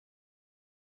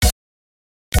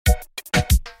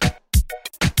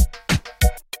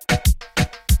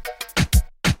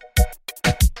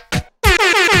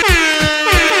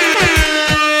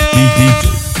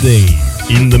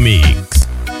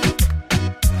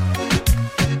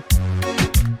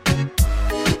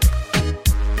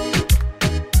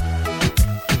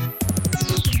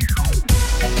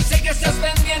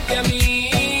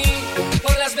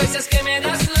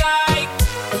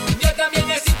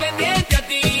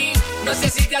No sé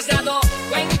si te has dado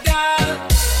cuenta,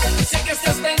 sé que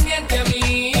estás pendiente a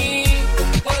mí,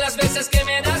 por las veces que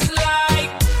me das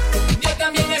like, yo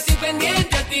también estoy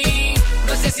pendiente a ti.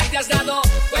 No sé si te has dado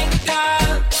cuenta,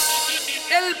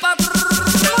 el patrón,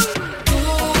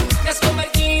 tú te has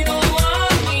convertido a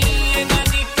mí en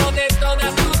adicto de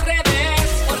todas tus redes,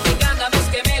 porque cada vez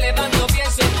que me levanto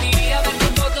pienso en ti, a ver tus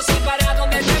fotos y para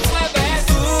dónde te mueves.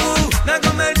 Tú te has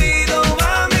convertido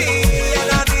a mí en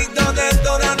adicto de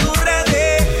todas tus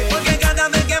redes, porque cada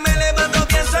vez que me levanto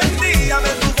pienso en ti, a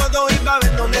ver tus fotos y para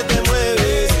ver dónde te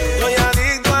mueves. Soy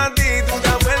adicto a ti, tú te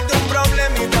has vuelto un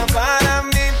problemita para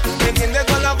mí. ¿Me entiendes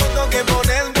con la foto que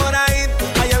pones por ahí?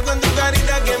 Hay algo en tu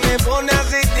carita que me pone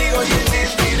así, digo y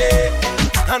insistiré.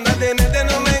 Anda, tenerte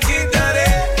no me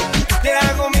quitaré. Te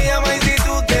hago mi ama y si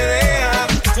tú te dejas,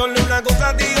 solo una cosa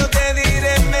a ti yo te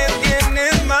diré. Me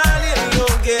tienes mal y es lo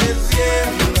que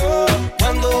siento.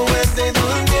 Cuando estoy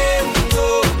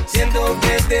durmiendo, siento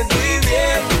que te estoy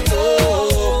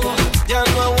viendo. Ya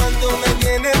no aguanto, me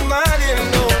tienes mal y es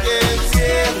lo que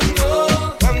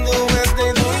siento. Cuando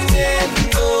estoy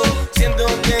durmiendo, siento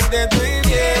que te estoy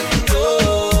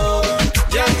viendo.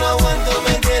 Ya no aguanto,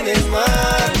 me tienes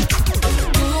mal.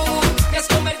 Tú te has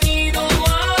convertido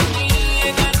a mí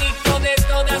en adicto de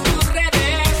todas tus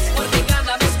redes, porque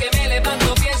cada vez que me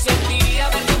levanto pienso en ti, a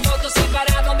ver tus fotos y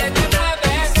para dónde te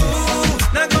mueves. Tú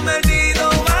te has convertido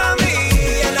a mí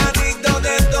en adicto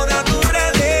de todas tus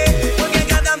redes, porque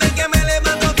cada vez que me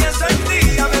levanto pienso en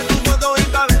ti, a ver tus fotos y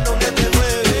para ver dónde te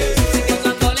mueves. Sé que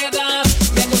cuando le das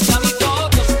me gusta mis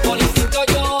fotos, por instinto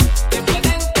yo te puedo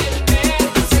entender.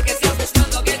 Sé que estás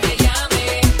buscando que te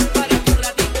llame, para que un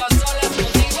ratito a solas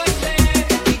contigo esté.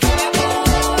 Y que me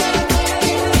voy.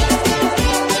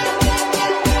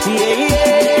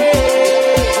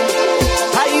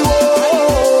 Ay,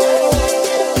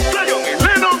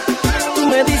 tú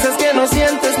me dices que no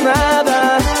sientes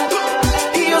nada,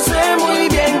 y yo sé muy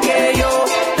bien que yo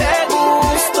te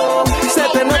gusto. Se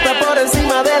te nota por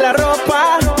encima de la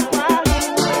ropa.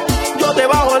 Yo te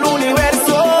bajo al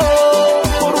universo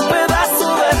por un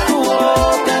pedazo de tu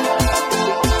boca.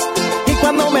 Y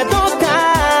cuando me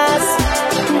tocas,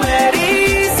 me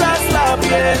erizas la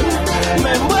piel,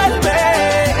 me envuelve.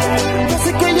 No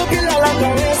sé que yo pierda la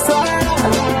cabeza.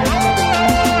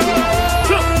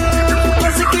 No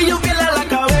sé que yo pierda la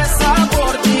cabeza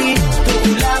por ti.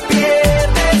 Tú la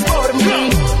pierdes por mí.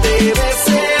 Te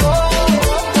deseo,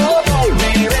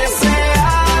 me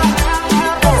deseas.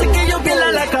 No sé que yo pierda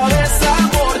la cabeza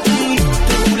por ti.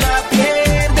 Tú la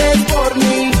pierdes por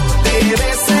mí. Te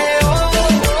deseo,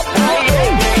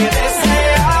 me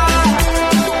deseas.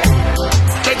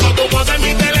 Tengo tu voz en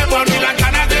mi teléfono y las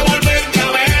ganas de volverte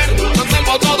a ver. Nos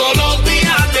vemos todos los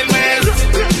días del mes.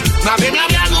 Nadie me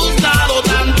había gustado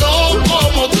tanto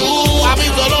como tú. A mí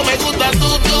solo me gustas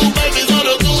tú, baby,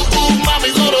 solo tú, mami,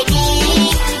 solo tú.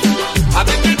 A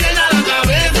ti te llena la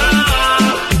cabeza,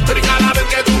 pero cada vez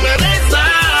que tú me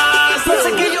besas. No sé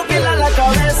que yo pierda la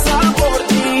cabeza por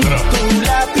ti. Tú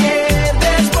la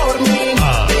pierdes por mí.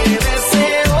 Te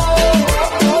deseo,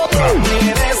 me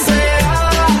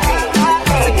deseas.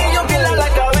 No sé que yo pierda la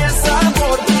cabeza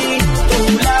por ti. Tú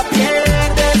la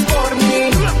pierdes por mí.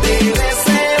 Te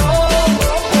deseo,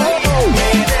 me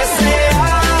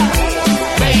deseas.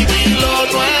 Baby, lo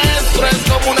nuestro es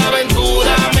como una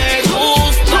aventura. Me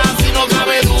gusta, si no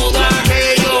cabe duda que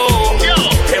yo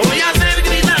te voy a hacer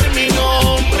gritar mi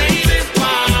nombre y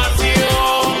despacio,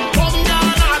 con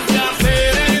ganas de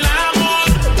hacer el amor.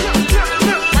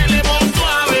 Bailemos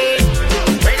suave,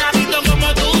 pegadito como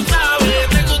tú sabes.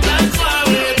 Te gusta el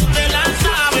suave, tú te la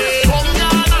sabes. Con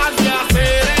ganas de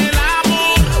hacer el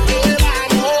amor.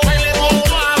 Bailemos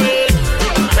suave,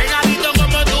 pegadito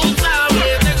como tú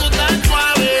sabes. Te gusta el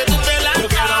suave, tú te la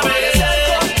sabes.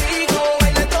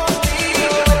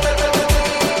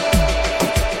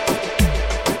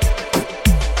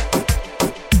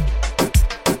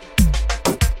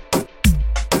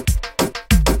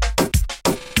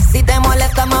 Si te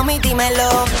molesta, mami,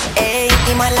 dímelo. Ey,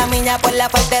 y mala mía por la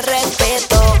falta de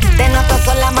respeto. Te noto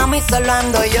sola, mami, solo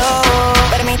ando yo.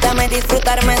 Permítame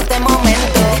disfrutarme este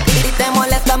momento. Si te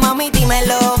molesta, mami,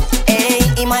 dímelo.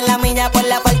 Ey, y mala mía por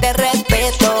la falta de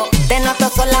respeto. Te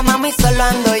noto sola, mami, solo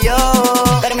ando yo.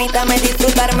 Permítame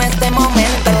disfrutarme este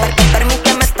momento.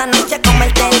 Permíteme esta noche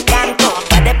comerte el canto.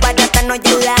 Para esta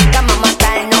noche en la cama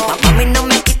matarnos. Mami, no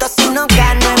me quito si no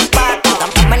gano empato.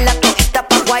 Dame la cojita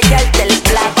pa' guayarte el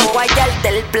plato. Pa' guayarte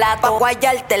el plato. Pa'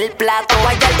 guayarte el plato. Pa'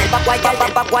 guayarte el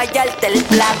plato. Pa' guayarte el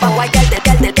plato. Pa' guayarte el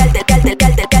plato. Pa' guayarte el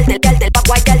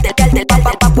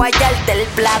plato. Pa' guayarte el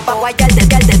plato. Pa' guayarte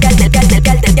el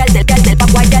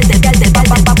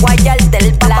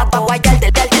plato. Pa' guayarte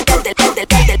el plato.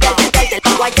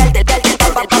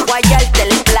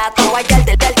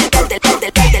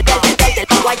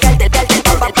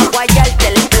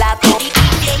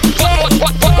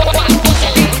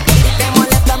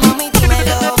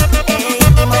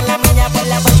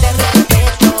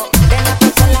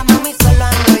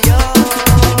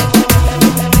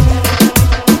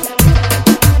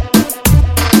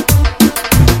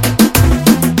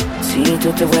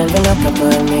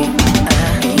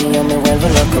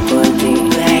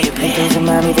 Entonces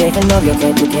mami deja el novio que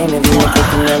tú tienes, dime que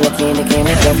tú no lo quieres, que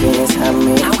me prefieres a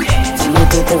mí. Si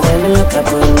tú te vuelves loca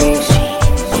por mí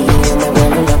y yo me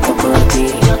vuelvo loca por ti.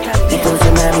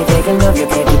 Entonces mami deja el novio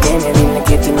que tú tienes, dime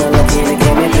que tú no lo quieres,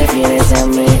 que me prefieres a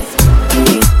mí.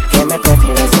 Que me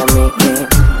prefieres a mí,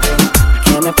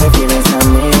 que me prefieres a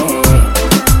mí,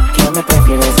 que me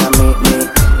prefieres a mí,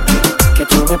 que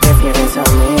tú me prefieres a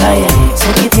mí. Ay, ay,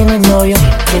 sé que tienes novio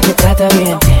que te trata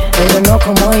bien, pero no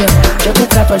como yo te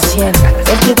trato al 100.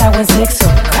 Él te da buen sexo,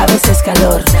 a veces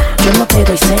calor. Yo no te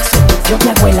doy sexo, yo te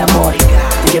hago el amor.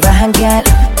 Te llevas a janguear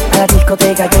a la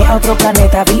discoteca, yo a otro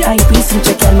planeta, VIP sin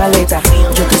chequear maleta.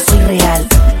 Yo que soy real,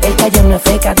 el callao no es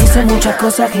feca, dice muchas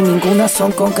cosas y ninguna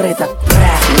son concretas.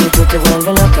 Y tú te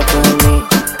vuelves loca por mí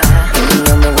y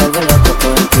yo me vuelvo loco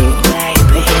por ti.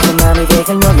 Entonces mami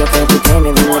deja el novio que tú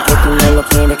tienes, dime que tú no lo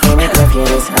quieres, que me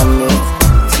prefieres a mí.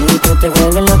 Si tú te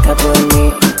vuelves loca por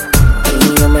mí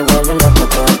y yo me vuelvo loco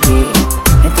por ti.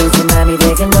 Entonces mami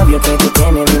deja el novio que tú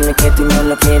tienes, dile que tú no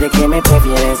lo quieres, que me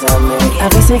prefieres a mí. A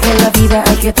veces en la vida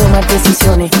hay que tomar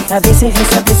decisiones, a veces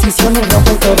esas decisiones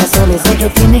rompen corazones. Pero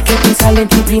tienes que pensar en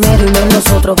ti primero y no en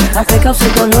nosotros, aunque cause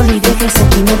dolor y deje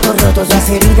sentimientos rotos. Las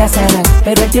heridas sanan,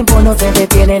 pero el tiempo no te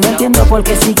detiene. No entiendo por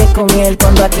qué sigues con él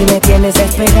cuando aquí me tienes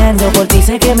esperando por ti.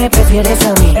 Sé que me prefieres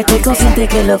a mí, estoy consciente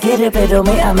que lo quieres pero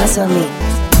me amas a mí.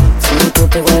 Si tú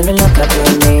te vuelves loca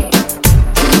por mí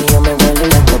y yo me vuelvo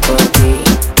loco por ti.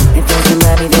 Entonces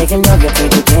mami deja el novio que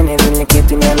tú tienes, dile que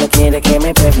tú no lo quieres, que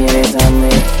me prefieres a mí,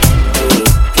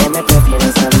 que me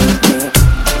prefieres a mí,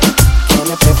 que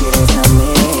me prefieres a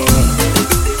mí,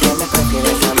 que me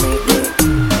prefieres a mí,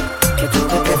 que tú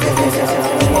me prefieres a mí.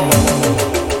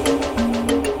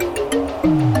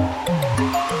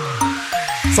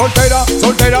 Soltera,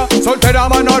 soltera, soltera,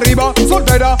 mano arriba.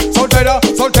 Soltera, soltera,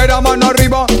 soltera, mano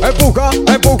arriba. Empuja,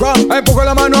 empuja, empuja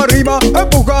la mano arriba.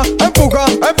 Empuja, empuja,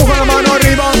 empuja la mano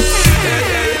arriba.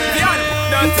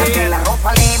 Quítate la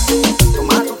ropa lenta,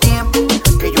 toma tu tiempo,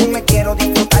 que yo me quiero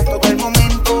disfrutar todo el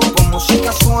momento. Con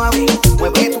música suave,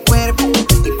 mueve tu cuerpo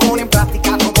y pon en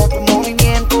práctica todo tu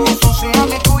movimiento.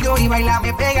 Ensuciame tuyo y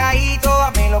bailame pegadito.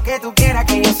 Hazme lo que tú quieras,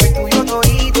 que yo soy tuyo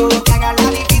todito. Que haga la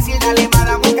difícil, dale más,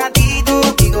 dame un gatito.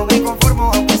 Contigo me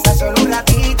conformo, aunque sea solo un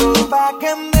ratito. Pa'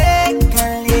 que me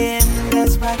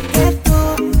calientes, pa' que tú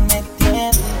me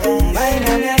tiendas.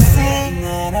 Báilame así,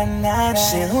 na, na, na.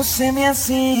 Sedúceme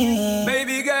así,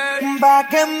 baby girl. Pa'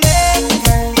 que me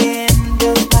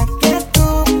calientes, pa' que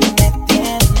tú me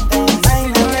tiendas.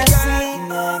 Báilame así,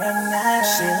 na, na, na.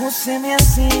 Sedúceme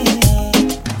así.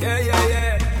 Yeah, yeah,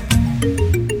 yeah.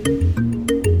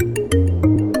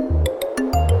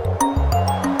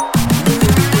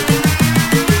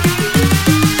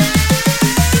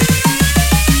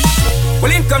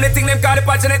 Come the thing them call the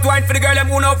passionate wine for the girl them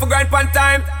who know for grind pan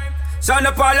time. Sound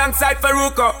up alongside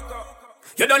Faruko.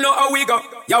 You don't know how we go.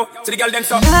 Yo, to the girl them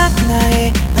so. Na na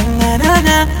eh, na na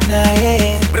na na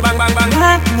eh. Bang bang bang.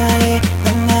 Na na eh,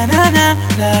 na na na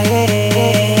na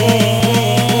eh.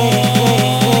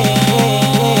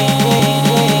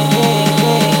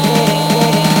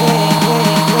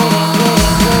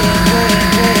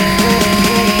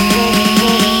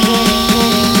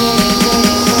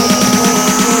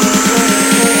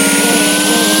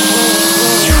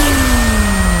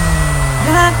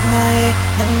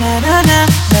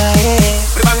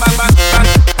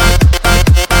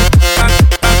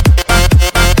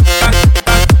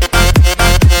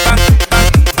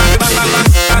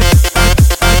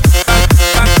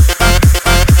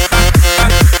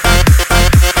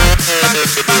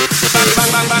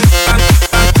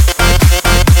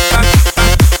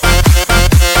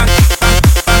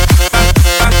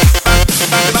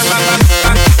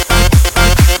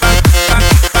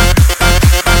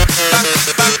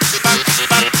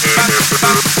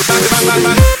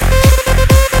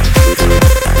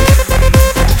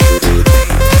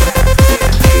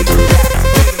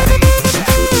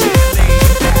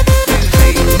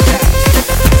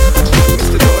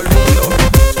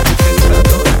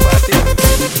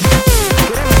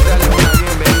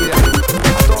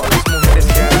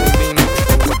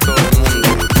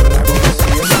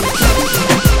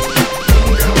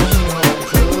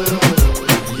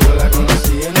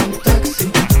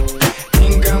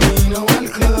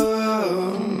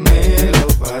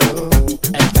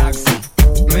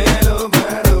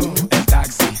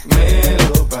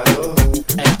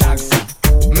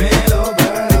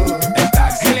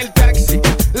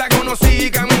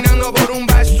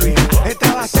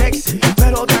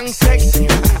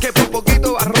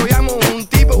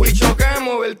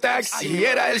 taxi,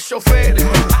 era el chofer,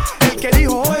 el que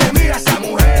dijo, oye, mira esa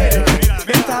mujer,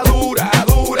 está dura,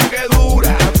 dura, que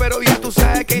dura, pero ya tú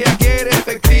sabes que ella quiere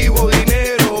efectivo.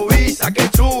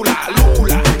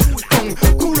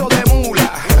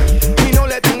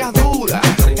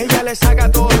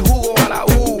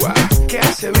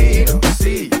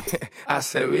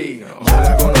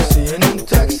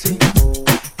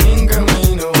 En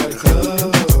camino al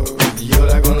club, yo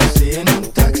la conocí en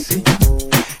un taxi.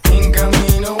 En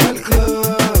camino al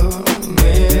club,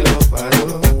 me lo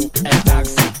paró. El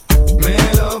taxi, me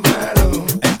lo paró.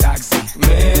 El taxi,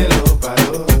 me lo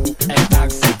paró. El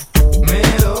taxi, me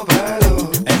lo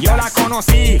paró. Yo la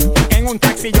conocí en un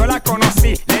taxi, yo la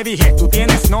conocí. Le dije, ¿tú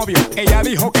tienes novio? Ella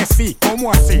dijo que sí.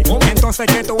 ¿Cómo así? Entonces,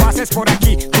 ¿qué tú haces por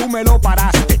aquí? Tú me lo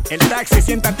paraste. El taxi,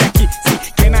 siéntate aquí. Sí,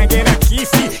 can I get a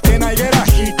kissy? Can I get a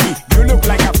hickey? You look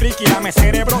like a freaky. Dame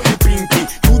cerebro y pinky.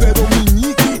 Tú de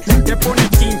dominiki, te pone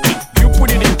kinky. You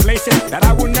put it in places that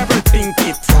I would never think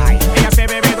it. Try. Ella se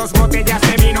bebe 2 botellas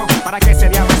de vino para que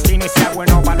sería más fino y sea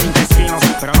bueno para los intestinos.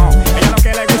 Pero no, ella lo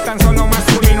que le gustan son los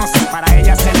masculinos. Para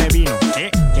ella se le vino, que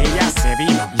ella se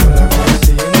vino. Yo la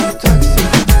conocí en un taxi.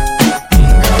 En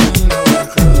camino al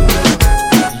club.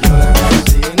 Yo la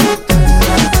conocí en un taxi.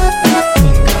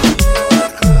 En camino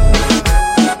al club.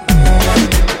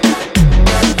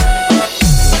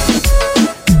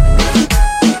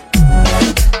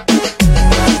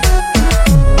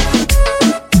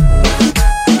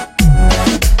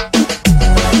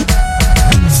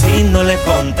 Si no le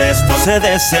contesto se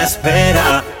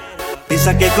desespera.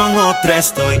 Piensa que con otra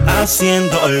estoy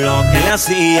haciendo lo que le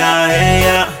hacía a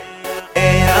ella.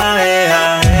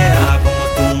 Como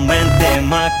tu mente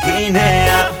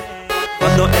maquinea.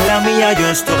 Cuando en la mía yo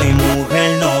estoy,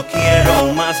 mujer, no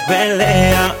quiero más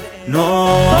pelea.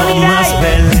 No más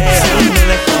pelea. Si no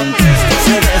le contesto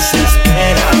se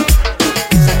desespera.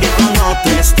 Piensa que con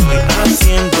otra estoy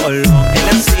haciendo lo que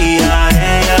le hacía a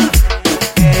ella.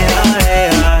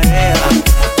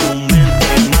 Como tu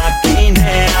mente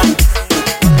maquinea.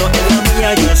 Cuando en la mía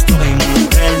yo estoy,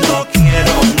 mujer, no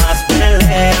quiero más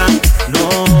pelea. No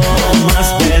más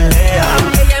pelea.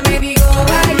 Ella me dijo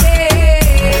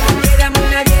ayer, quedamos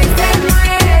una 10 de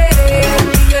 9.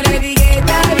 Y yo le dije,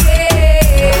 está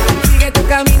bien, sigue tu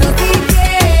camino si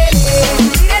quieres.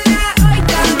 Mírala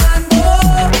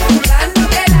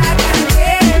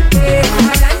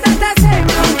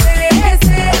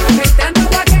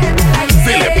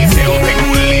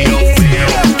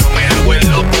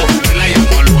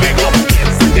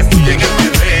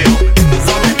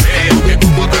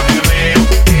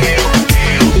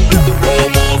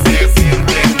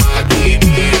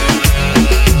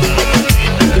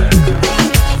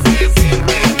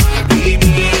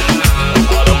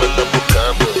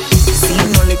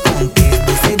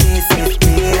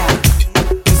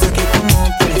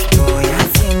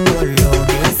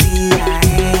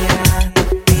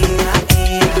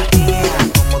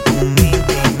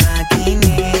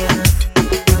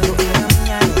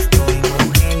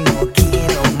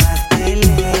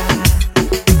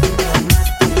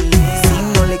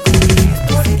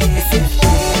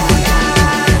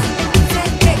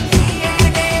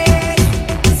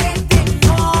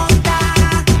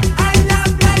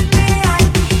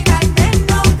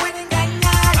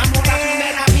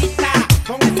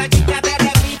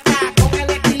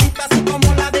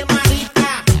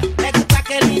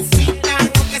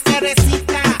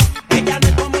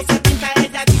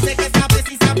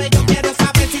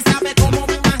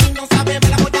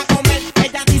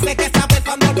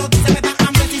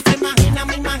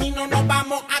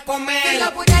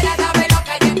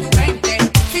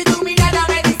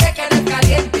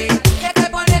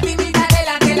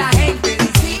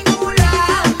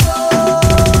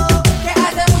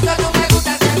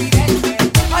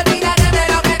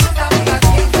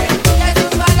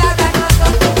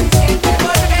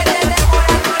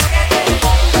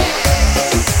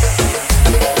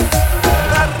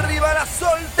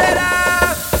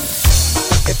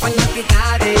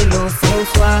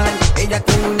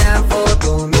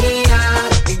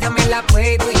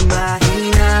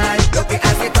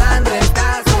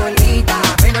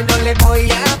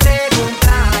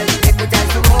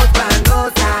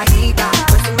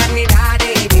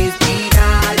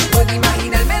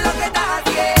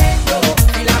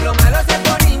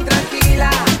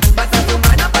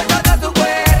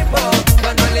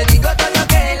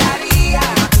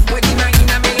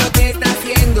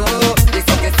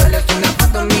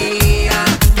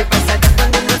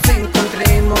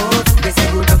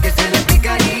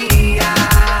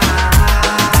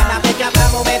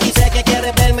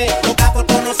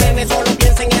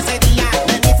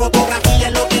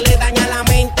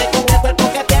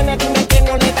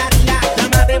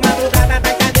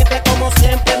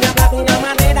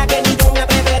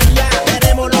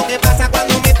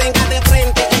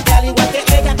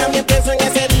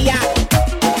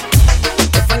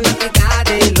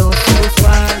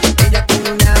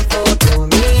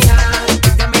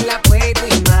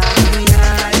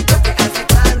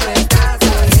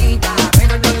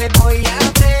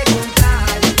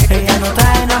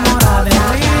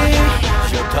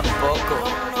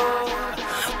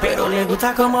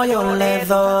gusta como yo le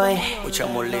doy. Mucha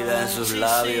molida en sus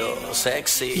labios,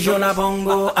 sexy. Yo la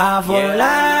pongo a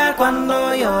volar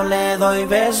cuando yo le doy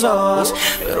besos,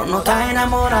 pero no está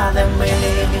enamorada de mí.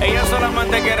 Ella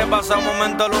solamente quiere pasar un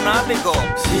momento lunático.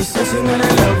 She says she's in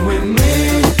love with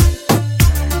me.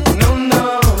 No,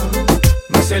 no.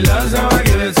 Me say love's how I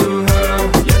give it to her.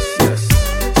 Yes, yes,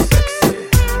 sexy.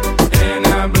 And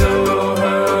I blow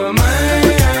her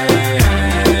mind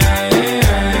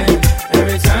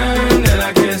every time that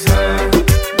I kiss her.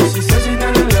 She says she's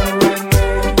not in love with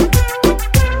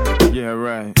me. Yeah,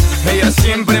 right. Ella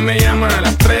siempre me llama a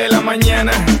las 3 de la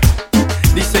mañana.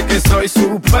 Dice que soy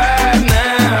su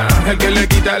pana, el que le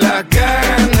quita la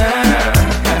gana.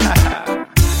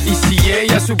 Y si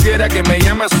ella supiera que me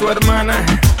llama su hermana,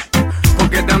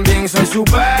 porque también soy su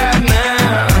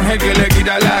pana, el que le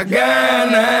quita la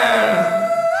gana.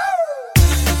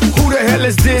 Who the hell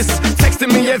is this?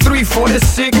 Texting me at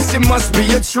 3:46, it must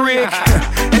be a trick.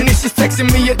 And if she's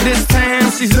texting me at this time,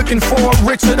 she's looking for a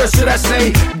Richard, or should I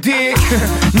say dick?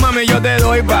 Mami, yo te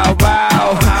doy bow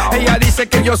bow. Ella dice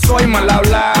que yo soy mal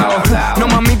hablado. No,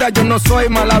 mamita, yo no soy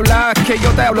mal hablado, que yo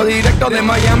te hablo directo de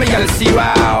Miami y al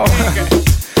Cibao.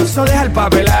 Eso deja el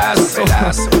papelazo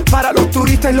para los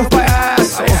turistas y los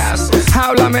payasos.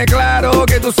 Háblame claro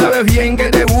que tú sabes bien que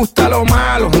te gusta lo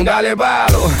malo. Dale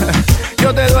palo,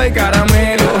 yo te doy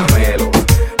caramelo,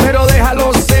 pero deja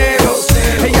los celos.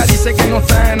 Ella dice que no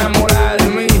está enamorada de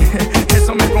mí.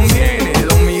 Eso me conviene,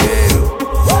 Don Miguel.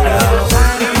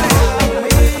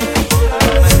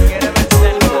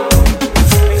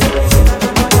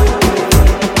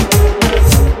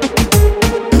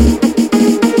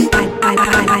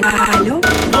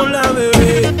 Hola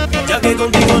bebé, ya que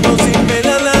contigo no sirve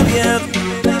la labia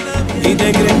y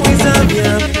te crees muy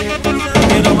sabia,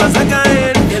 que no vas a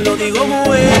caer, te lo digo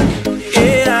mujer.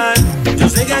 Yeah. Yo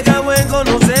sé que acabo de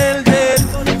conocerte,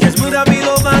 que es muy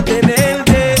rápido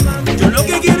mantenerte. Yo lo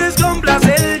que quiero es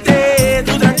complacerte,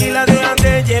 tú tranquila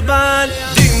déjate llevar.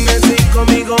 Dime si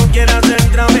conmigo quieres hacer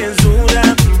travesura,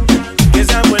 que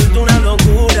se ha vuelto una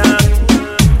locura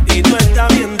y tú estás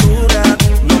bien dura,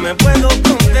 no me puedo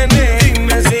contener.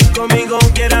 Dime si conmigo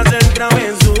quieres hacer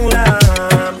travesura,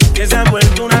 que se ha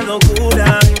vuelto una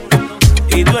locura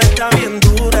y tú estás bien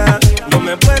dura, no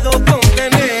me puedo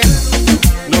contener,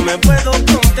 no me puedo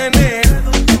contener,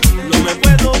 no me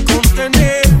puedo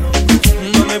contener,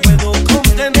 no me puedo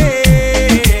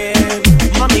contener.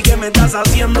 Mami, ¿qué me estás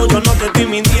haciendo? Yo no te estoy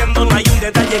mintiendo, no hay un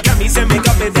detalle que a mí se me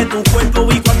escape de tu cuerpo.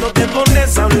 Y cuando te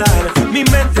pones a hablar, mi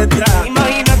mente trae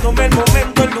imaginándome el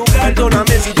momento, el lugar.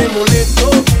 Perdóname si te molesto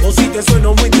o si te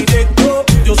sueno muy directo.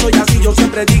 Yo soy así, yo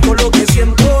siempre digo lo que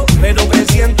siento, pero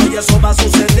presiento y eso va a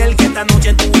suceder, que esta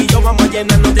noche tú y yo vamos a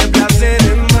llenarnos de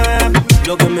placeres más.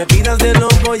 Lo que me pidas te lo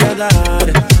voy a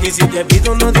dar, y si te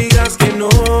pido no digas que no.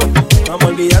 Vamos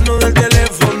olvidando del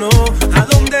teléfono, ¿a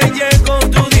dónde llego?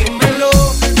 Tú dímelo.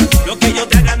 Lo que yo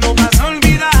te haga no vas a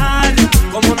olvidar,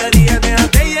 como te dije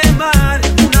déjate llevar,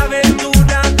 una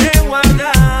aventura de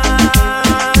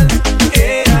guardar.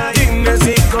 Dime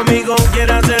si conmigo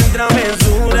quieres hacer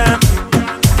travesura,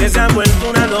 que se ha vuelto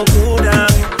una locura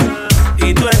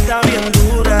y tú estás bien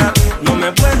dura, no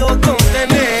me puedo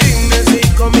contener. Dime si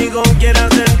conmigo quieres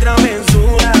hacer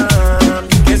travesura,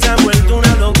 que se ha vuelto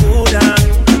una locura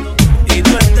y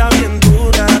tú estás bien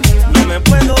dura, no me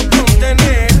puedo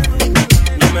contener,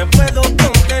 no me puedo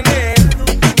contener,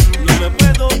 no me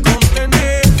puedo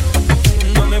contener,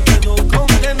 no me puedo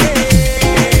contener.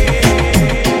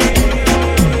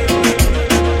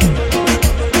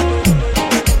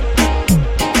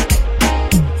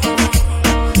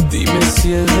 Dime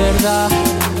si es verdad,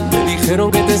 me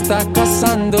dijeron que te estás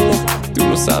casando. Tú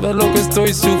no sabes lo que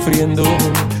estoy sufriendo,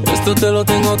 esto te lo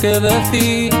tengo que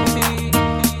decir.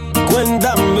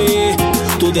 Cuéntame,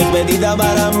 tu despedida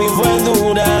para mí fue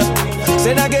dura.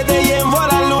 ¿Será que te llevo a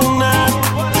la luna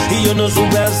y yo no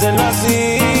supe hacerlo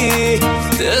así?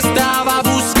 Te estaba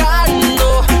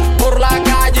buscando por la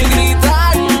calle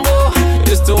gritando,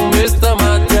 esto me está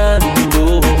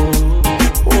matando.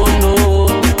 Oh no.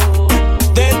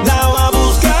 Te estaba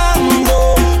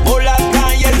buscando por las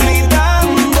calles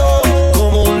gritando,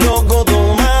 como un loco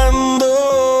tomando.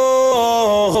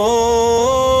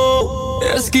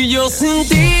 Es que yo sin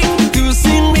ti, tú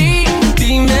sin mí,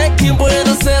 dime quién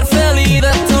puede ser feliz.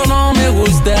 Esto no me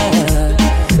gusta,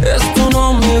 esto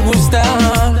no me gusta.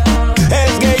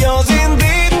 Es que yo sin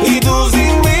ti y tú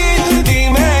sin mí,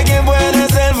 dime quién puede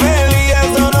ser feliz.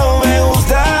 Esto no me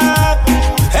gusta,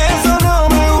 eso no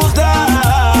me gusta.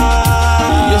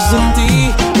 Yo sin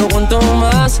ti no aguanto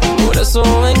más, por eso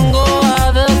vengo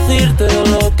a decirte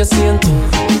lo que siento.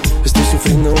 Estoy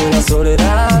sufriendo en la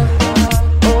soledad.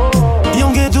 Y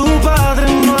aunque tu padre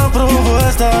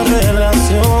esta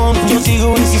relación. Yo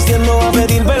sigo insistiendo a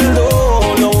pedir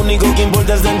perdón. Lo único que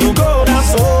importa es de tu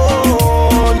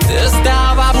corazón. Te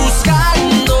estaba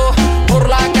buscando por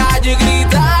la calle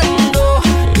gritando,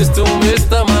 esto me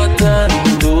está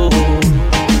matando.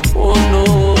 Oh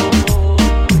no.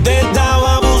 Te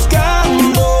estaba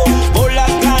buscando por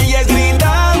las calles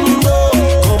gritando,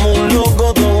 como un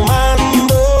loco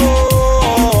tomando.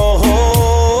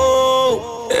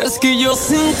 Es que yo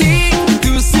sin ti,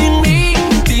 tú sin mí,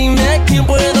 dime quién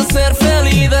puede ser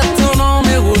feliz. Esto no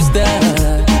me gusta,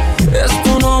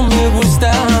 esto no me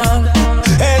gusta.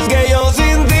 Es que yo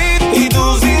sin ti y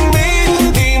tú sin mí,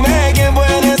 dime quién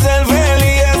puede ser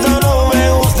feliz. Esto no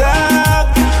me gusta,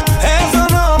 eso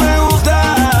no me gusta.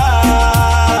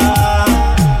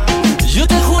 Yo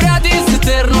te juré a ti ese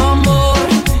eterno amor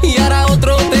y ahora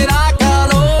otro te da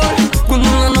calor cuando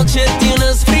en la noche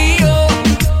tienes frío.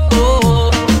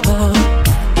 Oh, oh.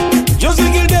 Yo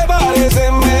sé que te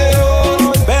parece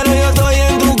mejor, pero yo estoy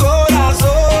en tu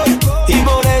corazón y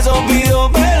por eso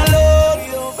pido perdón.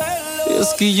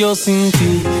 Es que yo sin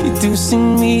ti y tú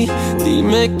sin mí,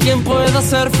 dime quién pueda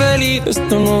ser feliz.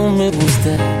 Esto no me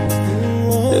gusta,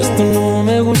 esto no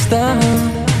me gusta.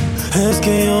 Es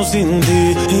que yo sin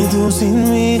ti y tú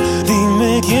sin mí,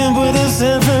 dime quién puede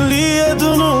ser feliz.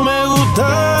 Esto no me gusta.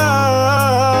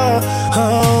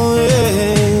 Oh,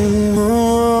 yeah.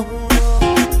 Oh.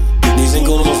 Dicen que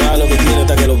uno no sabe lo que tiene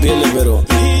hasta que lo pierde, pero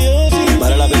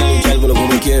vale la pena luchar por lo que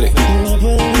uno quiere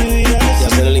y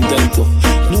hacer el intento.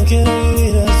 No quiero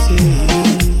vivir así.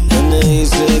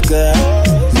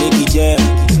 Nicky Jam,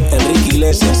 Enrique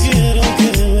Iglesias.